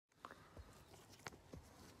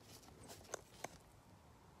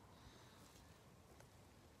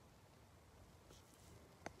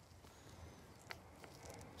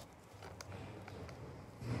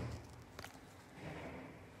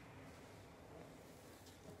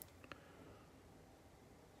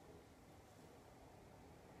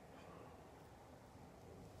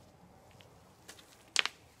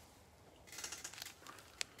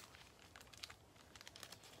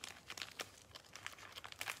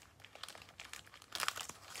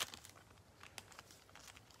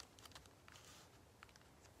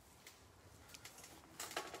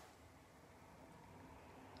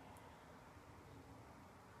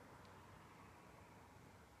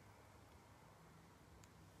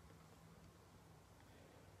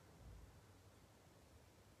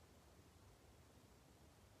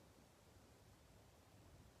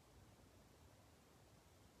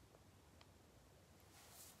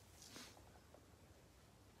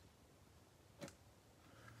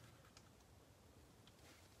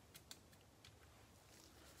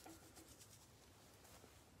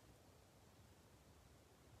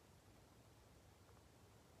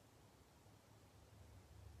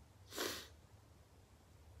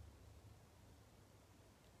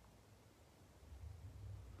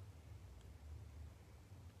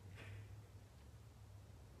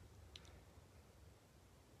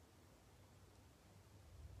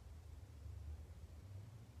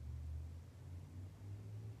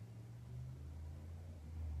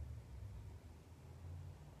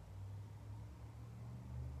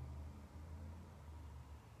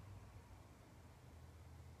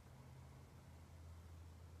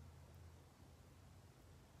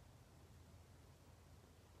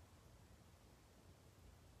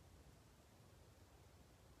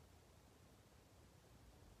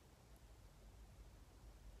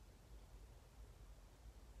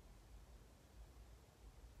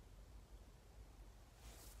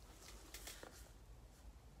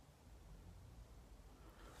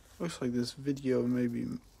Looks like this video may be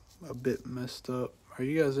a bit messed up. Are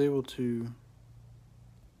you guys able to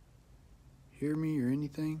hear me or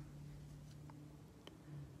anything?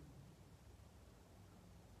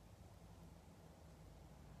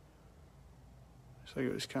 Looks like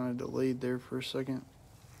it was kind of delayed there for a second.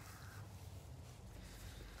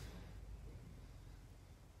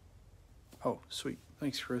 Oh, sweet.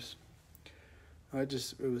 Thanks, Chris.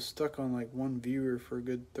 It was stuck on like one viewer for a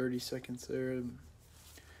good 30 seconds there. And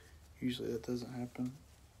usually that doesn't happen.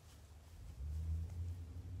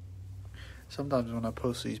 Sometimes when I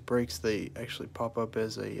post these breaks, they actually pop up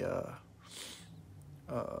as a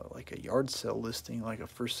like a yard sale listing, like a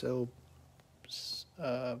for sale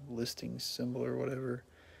listing symbol or whatever.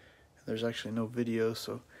 And there's actually no video,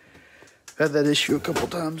 so I've had that issue a couple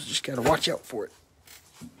times. Just gotta watch out for it.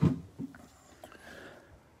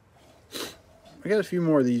 I got a few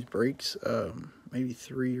more of these breaks, maybe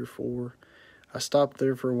 3 or 4. I stopped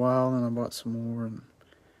there for a while, and I bought some more, and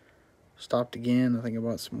stopped again. I think I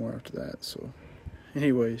bought some more after that. So,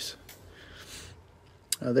 anyways,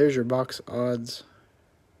 there's your box odds.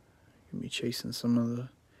 Gonna be chasing some of the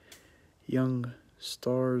Young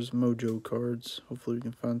Stars Mojo cards. Hopefully, we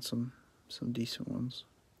can find some decent ones.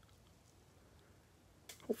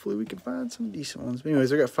 But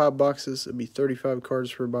anyways, I got 5 boxes. It'll be 35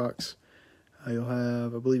 cards per box. You'll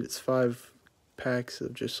have, I believe it's 5 packs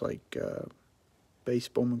of just like base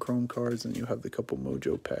Bowman Chrome cards, and you'll have the couple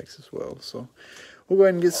Mojo packs as well. So we'll go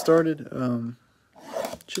ahead and get started.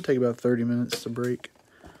 Should take about 30 minutes to break.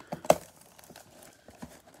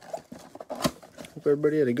 Hope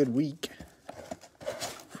everybody had a good week.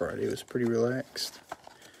 Friday was pretty relaxed.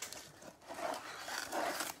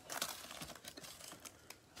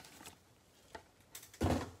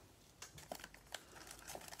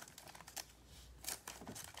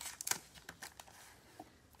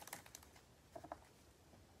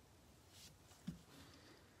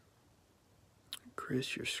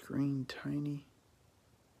 Chris, your screen tiny.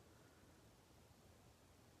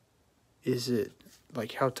 Is it,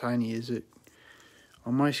 like, how tiny is it?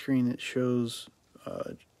 On my screen it shows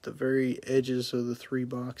the very edges of the 3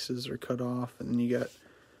 boxes are cut off, and then you got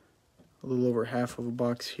a little over half of a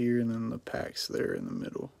box here, and then the packs there in the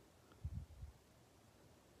middle.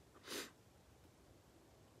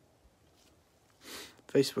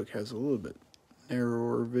 Facebook has a little bit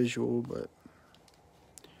narrower visual, but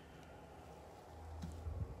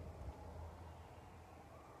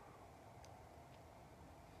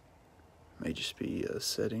may just be a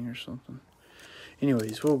setting or something.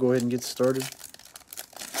 Anyways, we'll go ahead and get started.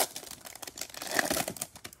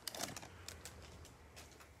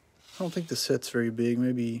 I don't think the set's very big,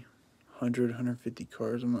 maybe 100, 150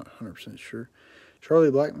 cards. I'm not 100% sure. Charlie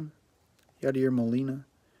Blackmon, Yadier Molina.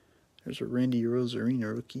 There's a Randy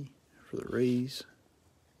Rosarina rookie for the Rays.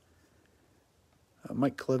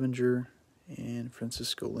 Mike Clevenger and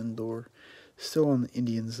Francisco Lindor. Still on the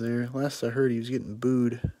Indians there. Last I heard, he was getting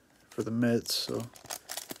booed for the Mets, so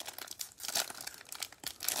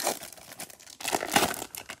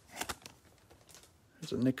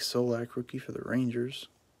there's a Nick Solak rookie for the Rangers.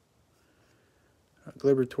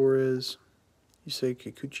 Gleyber Torres, Yusei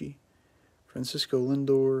Kikuchi, Francisco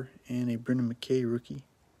Lindor, and a Brendan McKay rookie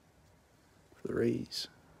for the Rays.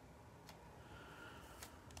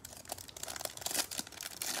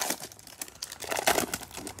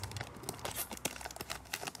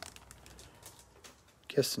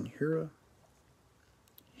 Keston Hiura,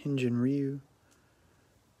 Hyunjin Ryu.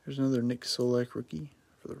 There's another Nick Solak rookie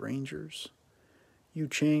for the Rangers. Yu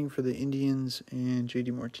Chang for the Indians, and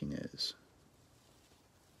JD Martinez.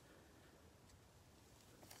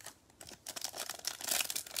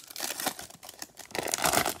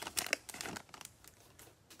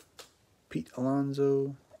 Pete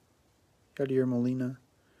Alonso, Yadier Molina,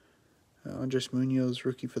 Andres Munoz,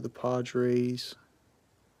 rookie for the Padres.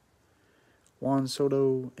 Juan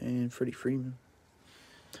Soto, and Freddie Freeman.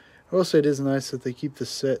 I will say it is nice that they keep the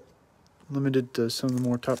set limited to some of the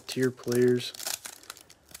more top-tier players.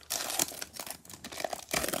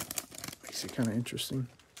 Makes it kind of interesting.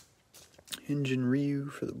 Hyunjin Ryu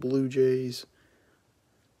for the Blue Jays.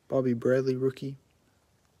 Bobby Bradley, rookie.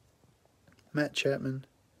 Matt Chapman.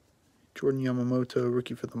 Jordan Yamamoto,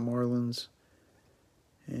 rookie for the Marlins.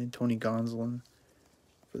 And Tony Gonsolin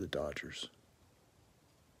for the Dodgers.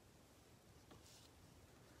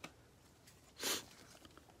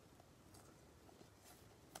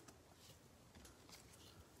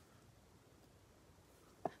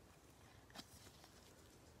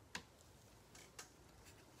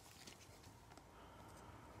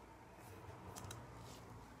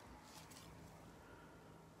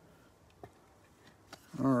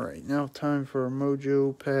 Alright, now time for our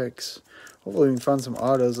Mojo packs. Hopefully we can find some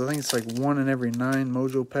autos. I think it's like 1 in every 9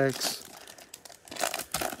 Mojo packs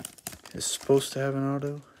is supposed to have an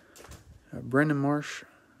auto. Brendan Marsh,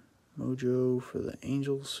 Mojo for the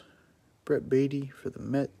Angels. Brett Beatty for the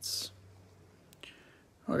Mets.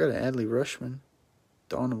 Oh, I got an Adley Rutschman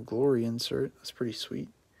Dawn of Glory insert. That's pretty sweet.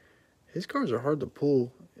 His cards are hard to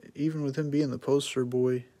pull, even with him being the poster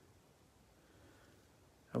boy.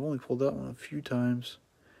 I've only pulled that one a few times.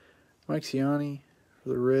 Mike Ciani for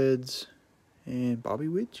the Reds. And Bobby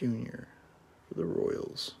Witt Jr. for the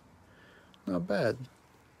Royals. Not bad.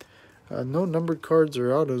 No numbered cards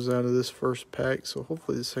or autos out of this first pack, so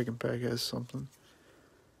hopefully the second pack has something.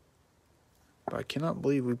 But I cannot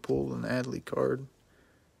believe we pulled an Adley card,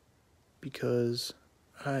 because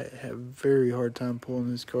I have a very hard time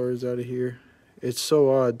pulling his cards out of here. It's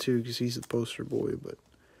so odd, too, because he's the poster boy, but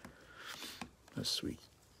that's sweet.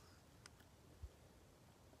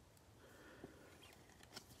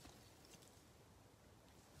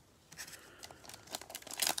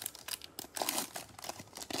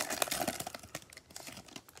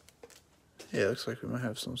 Yeah, looks like we might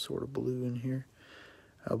have some sort of blue in here.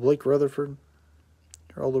 Blake Rutherford,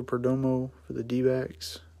 Geraldo Perdomo for the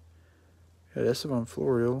D-backs. Got Estevan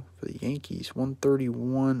Florial for the Yankees,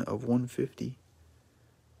 131 of 150.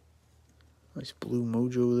 Nice blue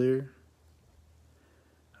mojo there.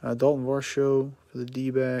 Dalton Varsho for the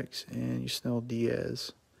D-backs, and Yusnel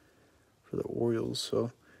Diaz for the Orioles.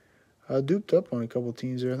 So duped up on a couple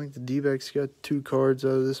teams there. I think the D-backs got 2 cards out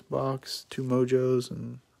of this box, 2 mojos,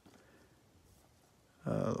 and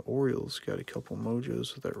the Orioles got a couple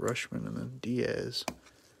mojos with that Rutschman and then Diaz.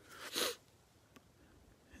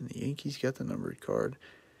 And the Yankees got the numbered card.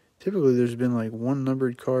 Typically, there's been like 1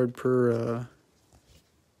 numbered card per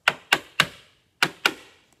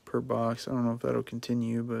box. I don't know if that'll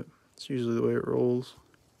continue, but it's usually the way it rolls.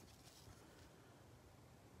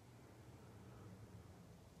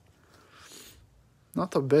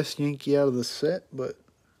 Not the best Yankee out of the set, but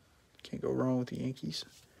can't go wrong with the Yankees.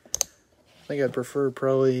 I think I'd prefer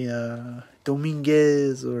probably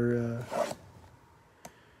Dominguez or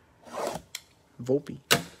Volpe.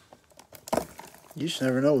 You just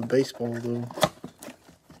never know with baseball, though.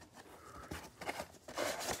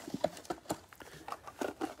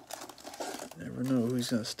 Never know who's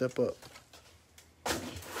going to step up.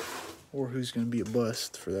 Or who's going to be a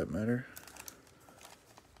bust, for that matter.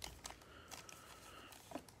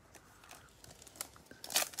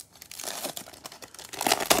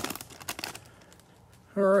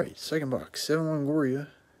 Alright, second box. 7 Longoria.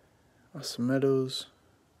 Austin Meadows.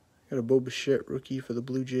 Got a Bo Bichette rookie for the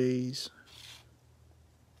Blue Jays.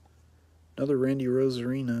 Another Randy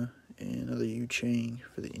Rosarina. And another Yu Chang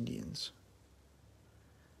for the Indians.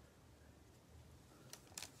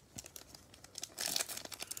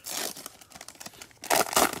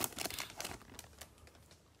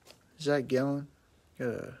 Zach Gallen. Got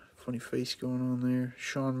a funny face going on there.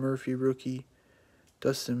 Sean Murphy rookie.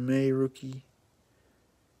 Dustin May rookie.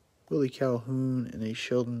 Willie Calhoun and a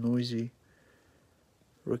Sheldon Noisy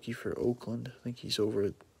rookie for Oakland. I think he's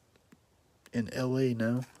over in LA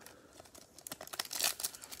now.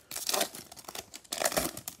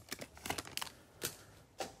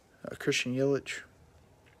 Christian Yelich,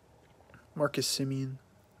 Marcus Semien,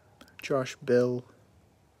 Josh Bell,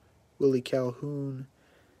 Willie Calhoun,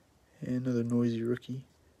 and another Noisy rookie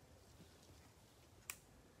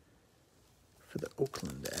for the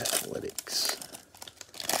Oakland Athletics.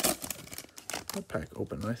 That pack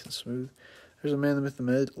open nice and smooth. There's a man, the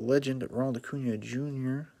myth, the legend, Ronald Acuna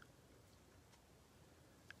Jr.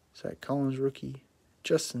 Zach Collins rookie,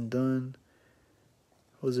 Justin Dunn,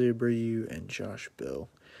 Jose Abreu, and Josh Bell.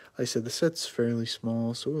 Like I said, the set's fairly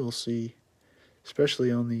small, so we'll see.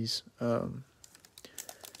 Especially on these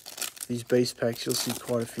base packs, you'll see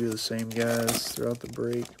quite a few of the same guys throughout the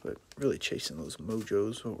break, but really chasing those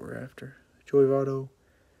mojos is what we're after. Joey Votto,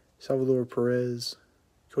 Salvador Perez,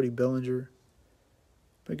 Cody Bellinger,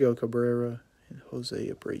 Miguel Cabrera, and Jose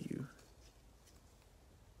Abreu.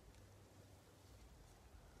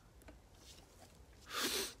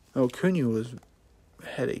 Acuna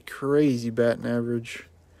had a crazy batting average.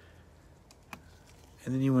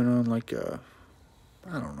 And then he went on like a,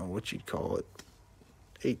 I don't know what you'd call it,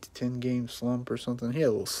 8 to 10 game slump or something. He had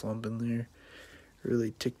a little slump in there.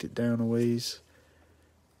 Really ticked it down a ways.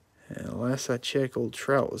 And last I checked, old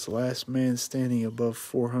Trout was the last man standing above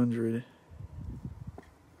 400.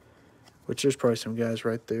 Which there's probably some guys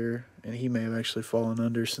right there. And he may have actually fallen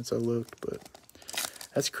under since I looked. But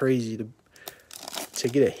that's crazy to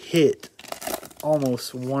get a hit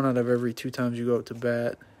almost 1 out of every 2 times you go up to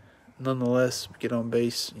bat. nonetheless get on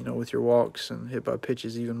base, with your walks and hit by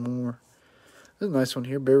pitches even more. There's a nice one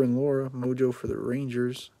here. Baron Laura, Mojo for the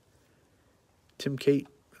Rangers. Tim Cate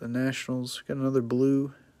for the Nationals. Got another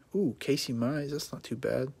blue. Ooh, Casey Mize. That's not too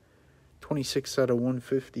bad. 26 out of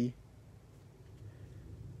 150.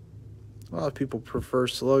 A lot of people prefer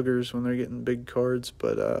sluggers when they're getting big cards,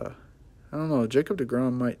 but I don't know. Jacob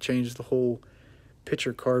deGrom might change the whole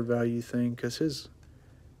pitcher card value thing because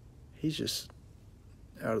he's just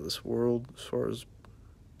out of this world as far as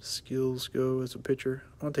skills go as a pitcher.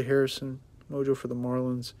 Monte Harrison, Mojo for the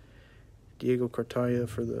Marlins. Diego Cartaya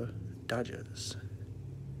for the Dodgers.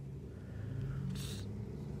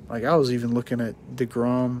 Like, I was even looking at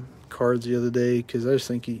DeGrom cards the other day because I just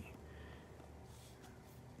think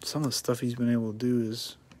some of the stuff he's been able to do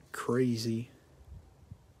is crazy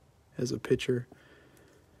as a pitcher.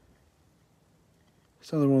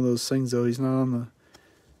 It's another one of those things, though. He's not on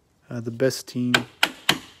the best team. Kind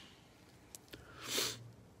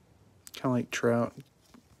of like Trout.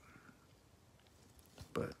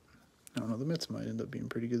 But, I don't know. The Mets might end up being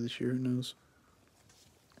pretty good this year. Who knows?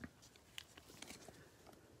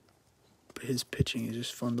 But his pitching is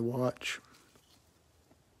just fun to watch.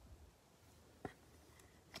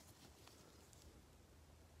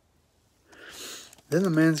 Then the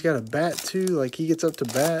man's got a bat, too. Like, he gets up to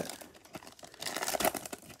bat.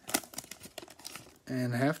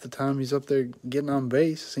 And half the time he's up there getting on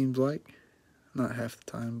base, seems like. Not half the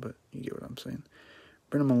time, but you get what I'm saying.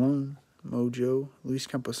 Brennan Malone, Mojo. Luis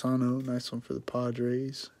Camposano, nice one for the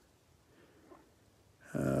Padres.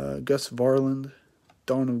 Gus Varland,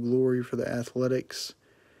 Dawn of Glory for the Athletics.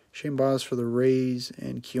 Shane Baz for the Rays.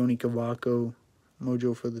 And Keone Cavaco,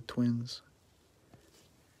 Mojo for the Twins.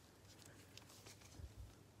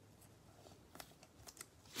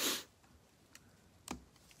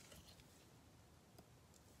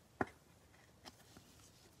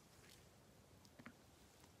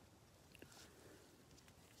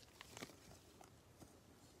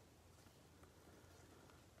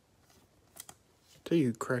 Tell you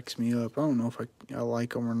who cracks me up. I don't know if I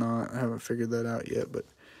like him or not. I haven't figured that out yet, but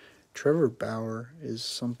Trevor Bauer is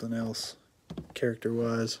something else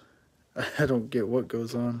character-wise. I don't get what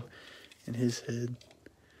goes on in his head.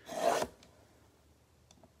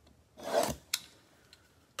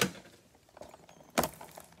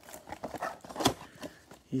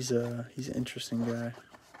 He's an interesting guy.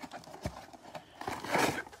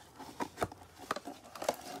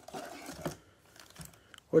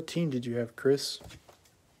 What team did you have, Chris?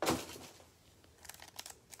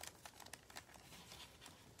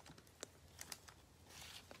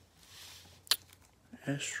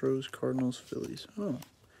 Astros, Cardinals, Phillies. Oh,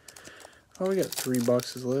 we got 3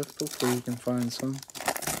 boxes left. Hopefully you can find some.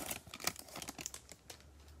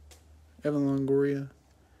 Evan Longoria,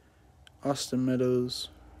 Austin Meadows,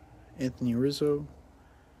 Anthony Rizzo,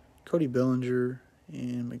 Cody Bellinger,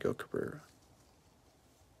 and Miguel Cabrera.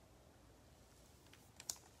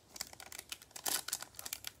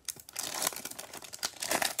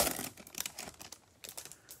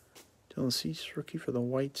 Dylan Cease, rookie for the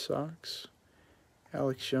White Sox.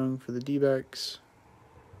 Alex Young for the D-backs.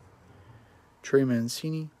 Trey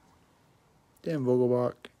Mancini, Dan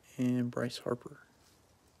Vogelbach, and Bryce Harper.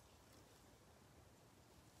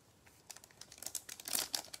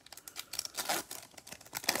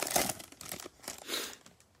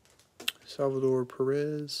 Salvador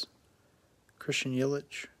Perez, Christian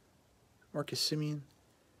Yelich, Marcus Semien,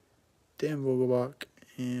 Dan Vogelbach,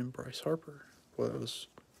 and Bryce Harper. Well, that was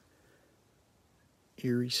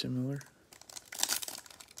eerie similar.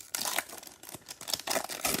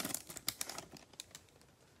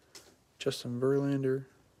 Justin Verlander,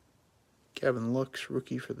 Gavin Lux,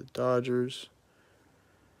 rookie for the Dodgers.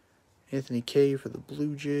 Anthony Kay for the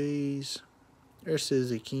Blue Jays.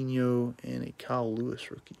 Aristides Aquino, and a Kyle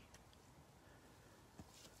Lewis rookie.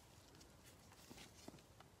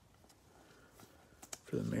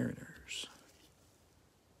 For the Mariners.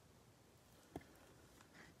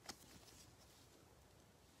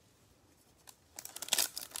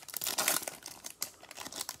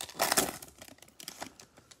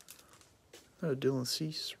 Dylan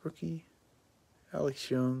Cease, rookie. Alex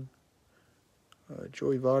Young.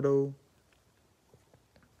 Joey Votto.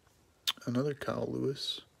 Another Kyle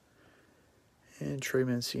Lewis. And Trey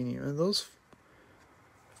Mancini. And those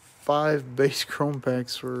 5 base chrome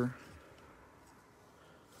packs were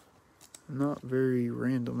not very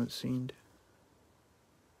random, it seemed.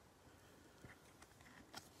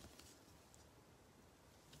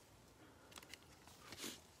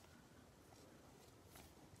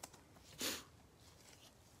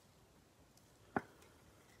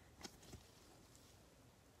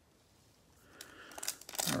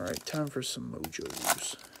 Alright, time for some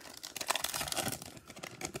mojos.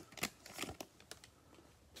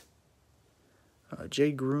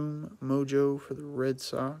 Jay Groom mojo for the Red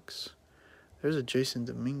Sox. There's a Jason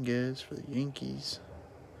Dominguez for the Yankees.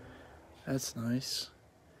 That's nice.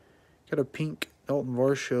 Got a pink Dalton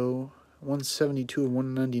Varsho, 172 of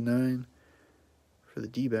 199 for the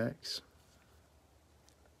D-backs.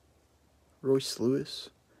 Royce Lewis,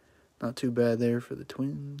 not too bad there for the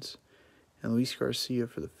Twins. And Luis Garcia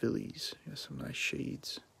for the Phillies. Got some nice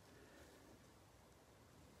shades.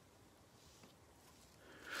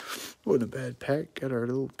 Wasn't a bad pack. Got our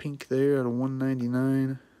little pink there out of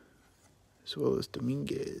 199, as well as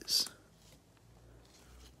Dominguez.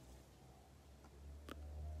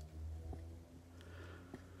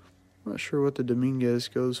 Not sure what the Dominguez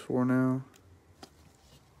goes for now.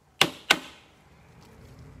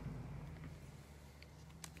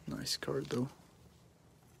 Nice card though.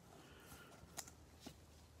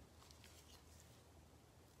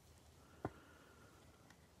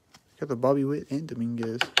 Got the Bobby Witt and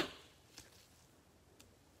Dominguez.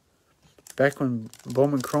 Back when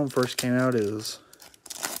Bowman Chrome first came out, it was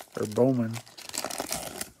Bowman.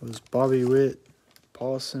 It was Bobby Witt,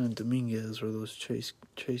 Paulson, and Dominguez were those chase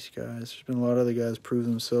guys. There's been a lot of other guys prove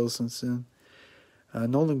themselves since then.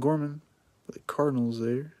 Nolan Gorman for the Cardinals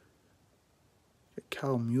there. Got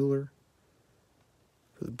Kyle Mueller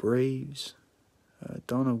for the Braves.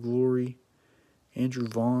 Dawn of Glory, Andrew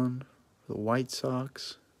Vaughn for the White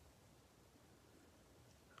Sox.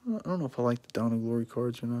 I don't know if I like the Dawn of Glory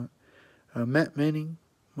cards or not. Matt Manning,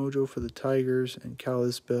 mojo for the Tigers, and Cal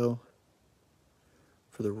Isbell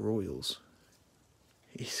for the Royals.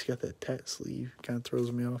 He's got that tat sleeve. Kind of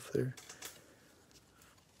throws me off there.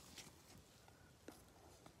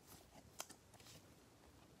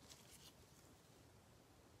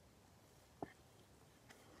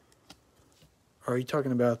 Are you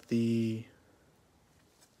talking about the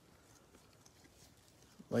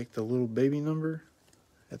little baby number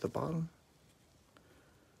at the bottom?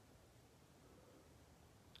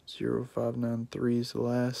 0593 is the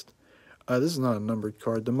last. This is not a numbered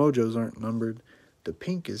card. The mojos aren't numbered. The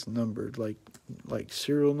pink is numbered, like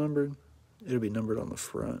serial numbered. It'll be numbered on the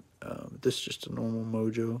front. This is just a normal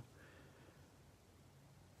mojo.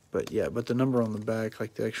 But yeah, but the number on the back,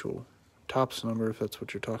 like the actual Topps number, if that's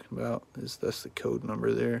what you're talking about, that's the code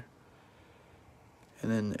number there.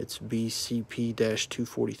 And then it's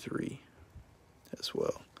BCP-243 as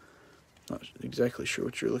well. Not exactly sure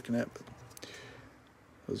what you're looking at, but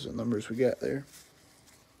those are the numbers we got there.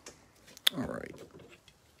 All right.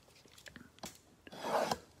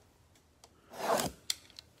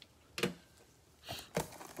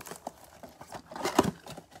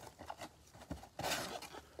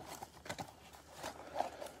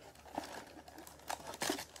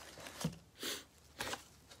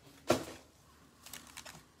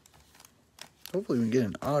 Hopefully we can get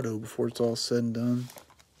an auto before it's all said and done.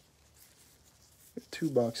 Got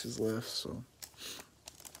 2 boxes left, so.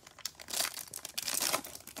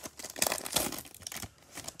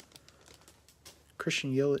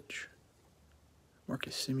 Christian Yelich,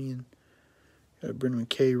 Marcus Semien, got a Brendan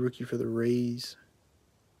McKay rookie for the Rays,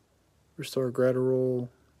 Rustar Gratterol,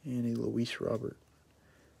 and a Luis Robert.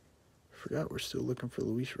 Forgot we're still looking for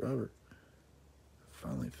Luis Robert.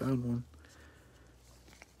 Finally found one.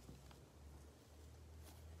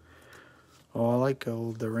 Oh, I like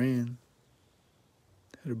old Duran.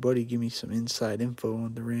 Had a buddy give me some inside info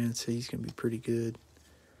on Duran, say he's going to be pretty good.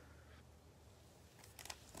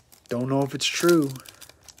 Don't know if it's true,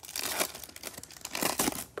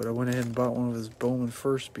 but I went ahead and bought one of his Bowman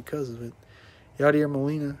first because of it. Yadier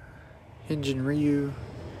Molina, Hyunjin Ryu.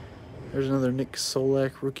 There's another Nick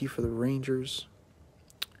Solak rookie for the Rangers.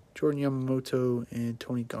 Jordan Yamamoto and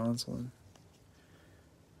Tony Gonsolin.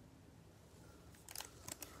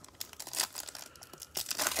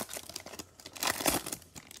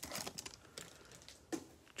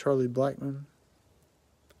 Charlie Blackmon,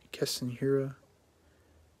 Keston Hira,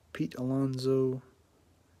 Pete Alonso,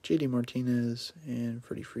 J.D. Martinez, and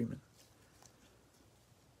Freddie Freeman.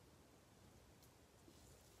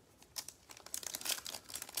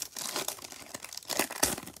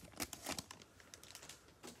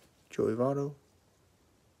 Joey Votto,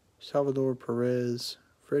 Salvador Perez,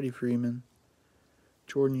 Freddie Freeman,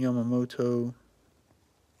 Jordan Yamamoto,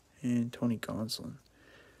 and Tony Gonsolin.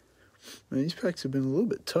 Man, these packs have been a little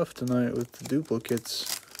bit tough tonight with the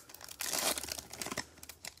duplicates.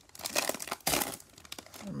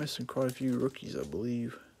 I'm missing quite a few rookies, I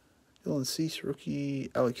believe. Dylan Cease rookie,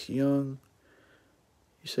 Alex Young,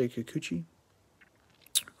 Yusei Kikuchi,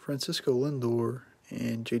 Francisco Lindor,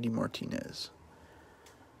 and J.D. Martinez.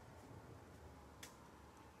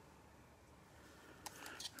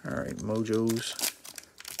 Alright, Mojos.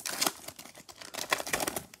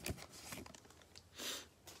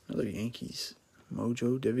 Another Yankees.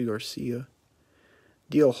 Mojo, Devi Garcia.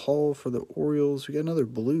 DL Hall for the Orioles. We got another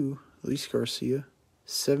blue, Luis Garcia.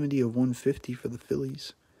 70 of 150 for the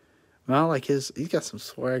Phillies. I like he's got some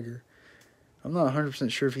swagger. I'm not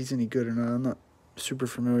 100% sure if he's any good or not. I'm not super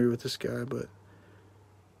familiar with this guy, but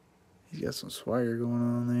he's got some swagger going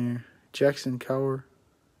on there. Jackson Kowar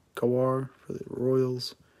for the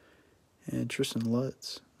Royals. And Tristan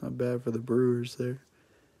Lutz. Not bad for the Brewers there.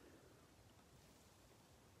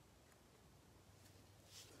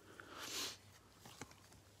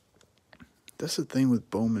 That's the thing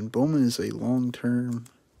with Bowman. Bowman is a long-term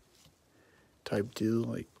type deal.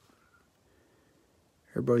 Like,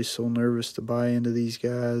 everybody's so nervous to buy into these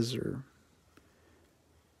guys or,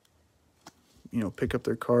 you know, pick up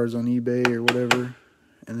their cards on eBay or whatever.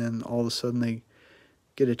 And then all of a sudden they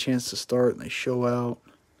get a chance to start and they show out.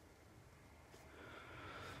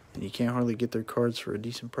 And you can't hardly get their cards for a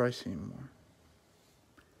decent price anymore.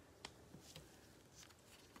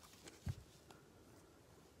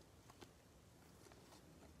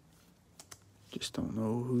 Just don't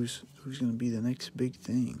know who's going to be the next big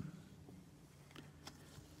thing.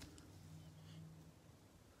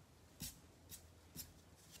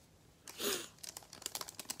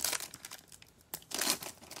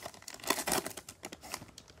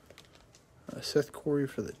 Seth Corey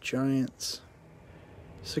for the Giants.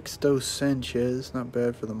 Sixto Sanchez, not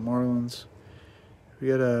bad for the Marlins. We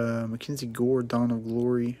got Mackenzie Gore, Dawn of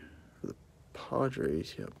Glory for the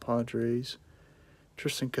Padres. Yeah, Padres.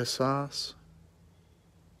 Tristan Casas.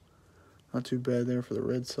 Not too bad there for the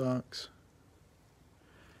Red Sox.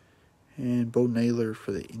 And Bo Naylor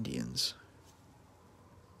for the Indians.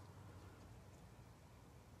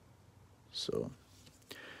 So,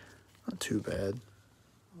 not too bad.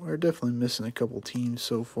 We're definitely missing a couple teams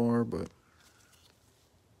so far, but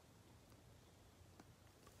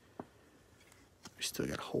we still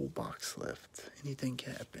got a whole box left. Anything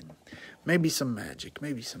can happen. Maybe some magic.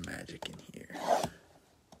 Maybe some magic in here.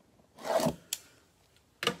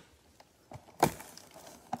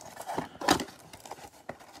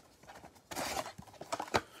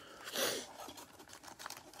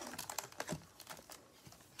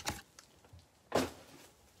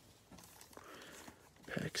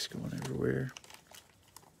 Packs going everywhere.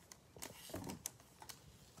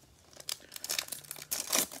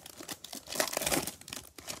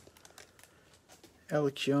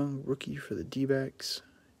 Alex Young, rookie for the D-backs.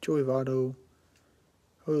 Joey Votto,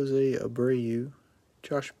 Jose Abreu,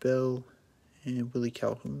 Josh Bell, and Willie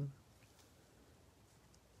Calhoun.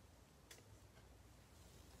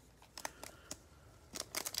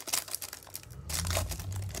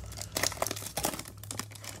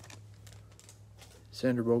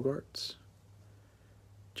 Xander Bogaerts,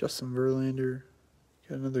 Justin Verlander,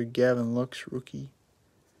 got another Gavin Lux rookie,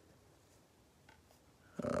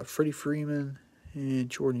 Freddie Freeman, and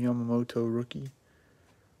Jordan Yamamoto rookie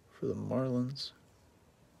for the Marlins.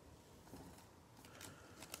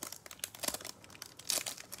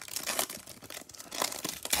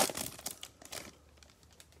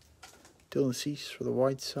 Dylan Cease for the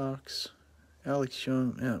White Sox, Alex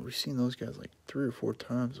Young. Yeah, we've seen those guys like 3 or 4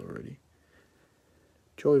 times already.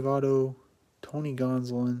 Joey Votto, Tony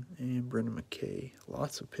Gonsolin, and Brendan McKay.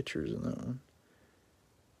 Lots of pitchers in that one.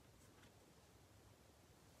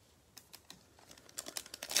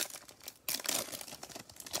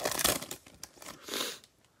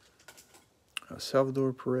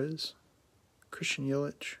 Salvador Perez, Christian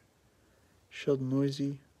Yelich, Sheldon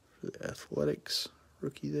Noisy for the Athletics,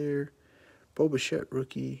 rookie there. Bo Bichette,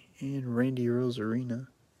 rookie, and Randy Rosarina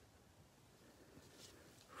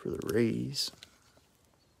for the Rays.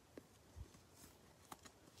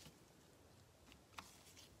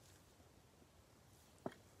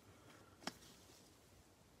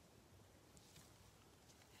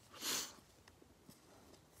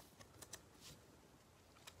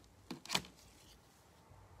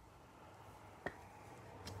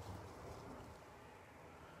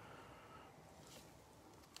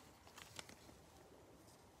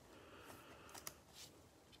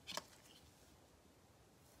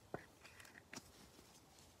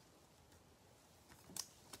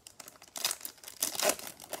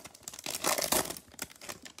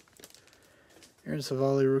 Aaron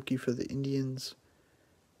Savali, rookie for the Indians.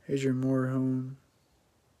 Adrian Morejon,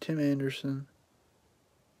 Tim Anderson,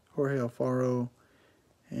 Jorge Alfaro,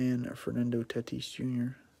 and Fernando Tatis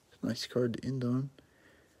Jr. It's a nice card to end on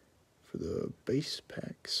for the base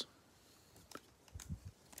packs.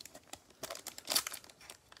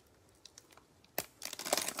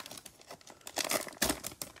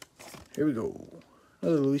 Here we go.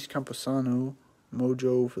 Another Luis Campusano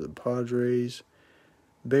mojo for the Padres.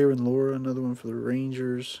 Baron Laura, another one for the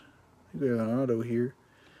Rangers. I think we have an auto here.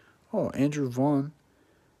 Oh, Andrew Vaughn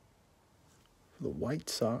for the White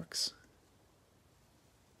Sox.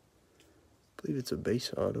 I believe it's a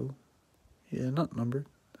base auto. Yeah, not numbered.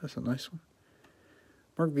 That's a nice one.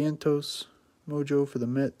 Mark Vientos, mojo for the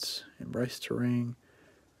Mets, and Bryce Terang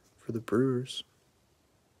for the Brewers.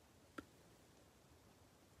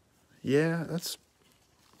 Yeah, that's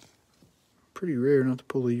pretty rare not to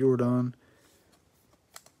pull a Jordan.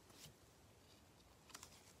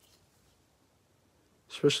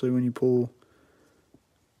 Especially when you pull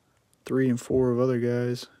 3 and 4 of other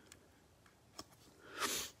guys.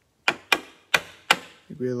 I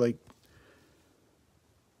think we had like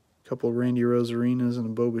a couple of Randy Rosarinas and a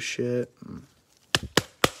Bo Bichette.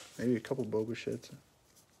 Maybe a couple Bo Bichettes.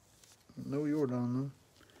 No Jordan though.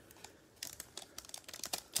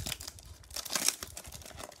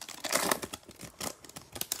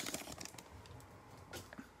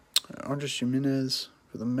 Andres Jimenez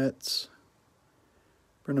for the Mets.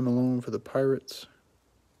 Brendan Malone for the Pirates.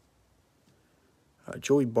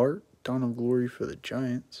 Joey Bart, Dawn of Glory for the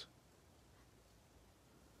Giants.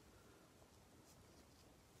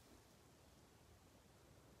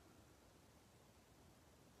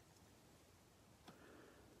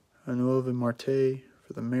 Noelvin Marte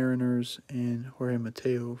for the Mariners, and Jorge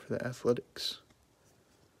Mateo for the Athletics.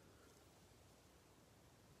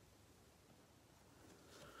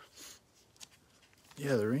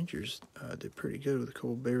 Yeah, the Rangers did pretty good with a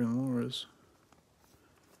couple Baron Lauras.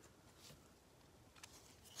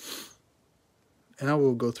 And I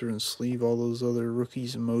will go through and sleeve all those other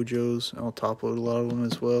rookies and mojos. I'll top load a lot of them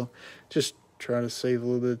as well. Just try to save a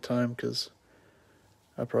little bit of time because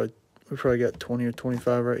we probably got 20 or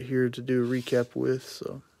 25 right here to do a recap with.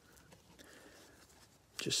 So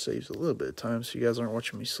just saves a little bit of time so you guys aren't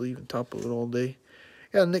watching me sleeve and top load all day.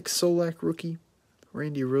 Got Nick Solak rookie,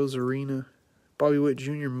 Randy Rosarina, Bobby Witt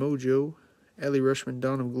Jr. mojo, Adley Rutschman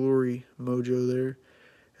Dawn of Glory mojo there.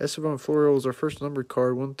 Esteban Floro is our first numbered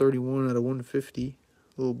card, 131 out of 150.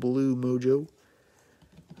 Little blue mojo.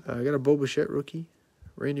 I got a Bo Bichette rookie.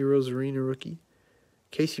 Randy Rosarina rookie.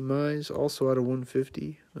 Casey Mize, also out of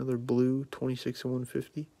 150. Another blue, 26 of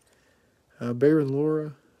 150. Baron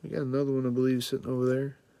Laura. We got another one, I believe, sitting over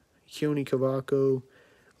there. Keone Cavaco.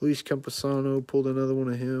 Luis Campusano, pulled another one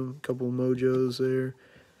of him. A couple of mojos there.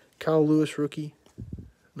 Kyle Lewis rookie.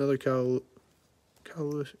 Another Kyle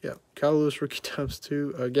Lewis, yeah. Kyle Lewis rookie times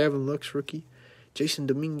 2. Gavin Lux rookie. Jason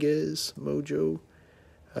Dominguez, mojo.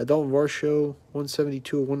 Dalton Varsho,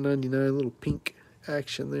 172 of 199. Little pink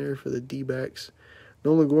action there for the D-backs.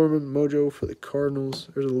 Nolan Gorman, mojo for the Cardinals.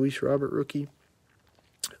 There's a Luis Robert rookie.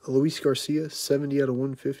 Luis Garcia, 70 out of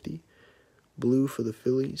 150. Blue for the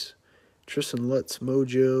Phillies. Tristan Lutz,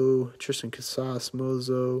 mojo. Tristan Casas,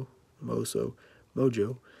 mojo.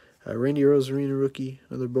 Randy Rosarina rookie,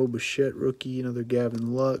 another Bo Bichette rookie, another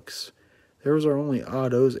Gavin Lux. There was our only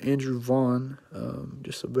autos. Andrew Vaughn,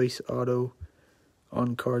 just a base auto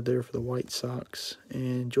on card there for the White Sox.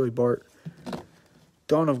 And Joey Bart,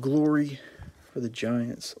 Dawn of Glory for the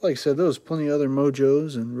Giants. Like I said, there was plenty of other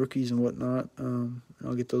mojos and rookies and whatnot.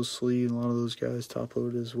 I'll get those sleeved, and a lot of those guys top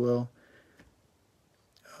loaded as well.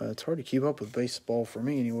 It's hard to keep up with baseball for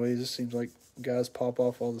me anyways. It seems like guys pop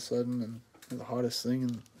off all of a sudden and the hottest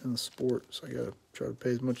thing in the sport, so I gotta try to pay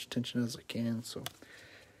as much attention as I can. So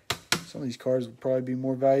some of these cards will probably be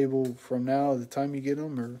more valuable from now to the time you get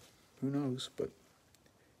them, or who knows. But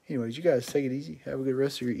anyways, you guys take it easy. Have a good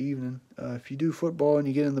rest of your evening. If you do football and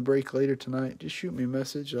you get in the break later tonight, just shoot me a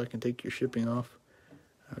message so I can take your shipping off,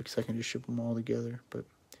 because I can just ship them all together. But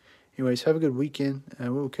anyways, have a good weekend,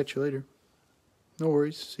 and we'll catch you later. No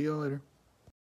worries. See y'all later.